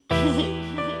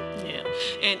Yeah.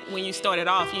 And when you started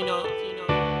off,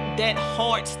 that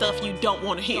hard stuff you don't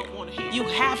want to hear. You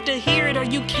have to hear it or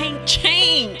you can't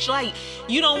change. Like,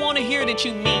 you don't want to hear that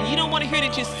you mean. You don't want to hear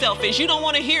that you're selfish. You don't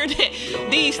want to hear that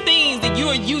these things that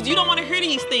you're used. You don't want to hear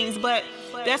these things, but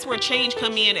that's where change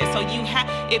come in. And so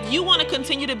if you want to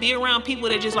continue to be around people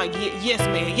that just like, yes,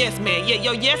 man, yeah,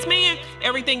 yo, yes, man,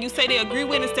 everything you say they agree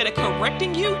with instead of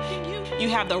correcting you, you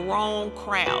have the wrong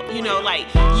crowd. Like,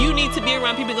 you need to be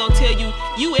around people gonna tell you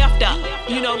effed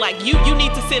up. Like, you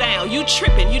need to sit down. You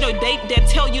tripping. They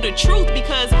tell you the truth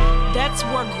because that's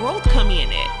where growth come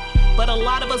in at. But a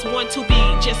lot of us want to be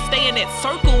just stay in that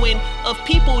circle of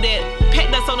people that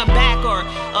pat us on the back, or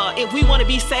if we want to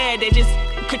be sad, they just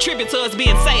contribute to us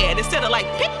being sad instead of like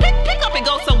pick up and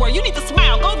go somewhere. You need to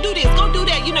smile. Go do this. Go do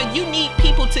that. You need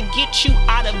people to get you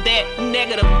out of that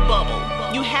negative bubble.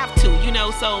 You have to.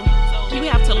 So you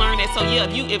have to learn that. So yeah,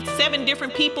 if 7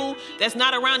 different people that's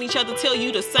not around each other tell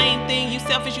you the same thing, you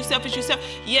selfish,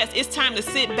 yes, it's time to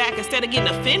sit back. Instead of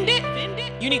getting offended,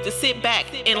 you need to sit back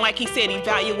and, like he said,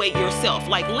 evaluate yourself.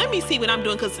 Like, let me see what I'm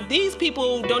doing, because these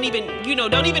people don't even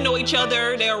know each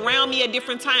other. They're around me at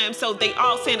different times, so they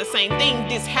all saying the same thing.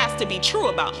 This has to be true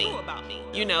about me.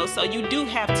 So you do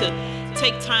have to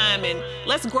take time and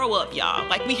let's grow up, y'all.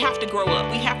 Like, we have to grow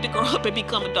up. We have to grow up and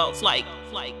become adults. Like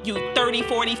you 30,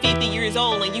 40, 50 years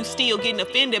old and you still getting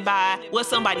offended by what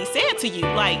somebody said to you.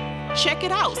 Like, check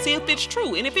it out. See if it's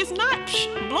true. And if it's not,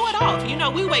 blow it off.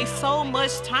 We waste so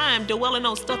much time dwelling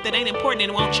on stuff that ain't important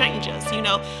and won't change us,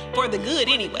 for the good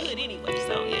anyway.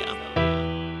 So, yeah.